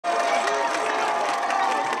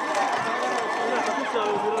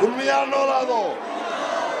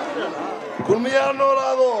kulmiyaa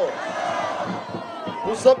noolaado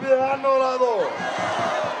musabiha noolaado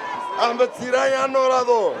Ahmed siraya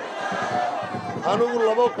noolaado anugu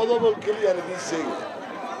laba qodob oo kaliya idin sheegay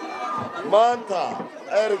maanta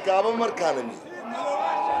Erigavo markaanimi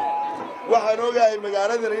waxaan ogahay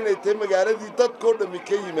magaaladan inay tahay magaaladii dadkoo dhammi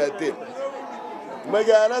ka yimaadeen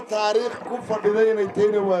magaalo taariikh ku fadhiday inay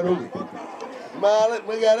tahayna waan ogahay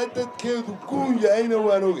magaalo dadkeedu guun yahayna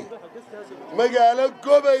waan ogahay magaalo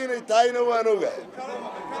goba inay tahayna waan ogahay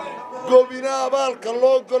gobina abaalka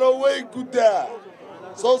loo galo way gudaa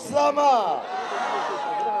soo sama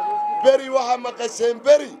Beri waxa Maqashen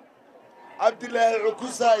Beri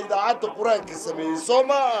Cukuse Idaacada Quraanka Sameeyay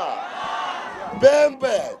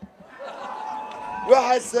Bembe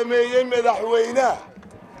waxa Sameeyay madaxweynaha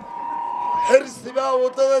xirsiba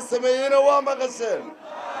wadada Sameeyayna waa Maqashen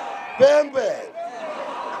Bembe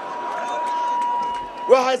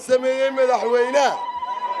waxa Sameeyay madaxweynaha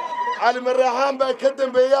Abdirahman baa ka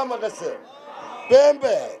dambeeya Maqashen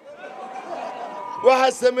Bembe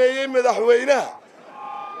waxa Sameeyay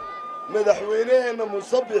madaxweynaheena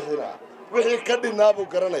musabixina wixii ka dhinaabuu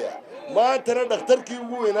garanaya maantana dhakhtarkii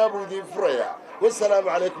ugu weynaa buu idin furaya wassalaamu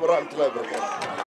calaykum warahmatullahi wabarakatuh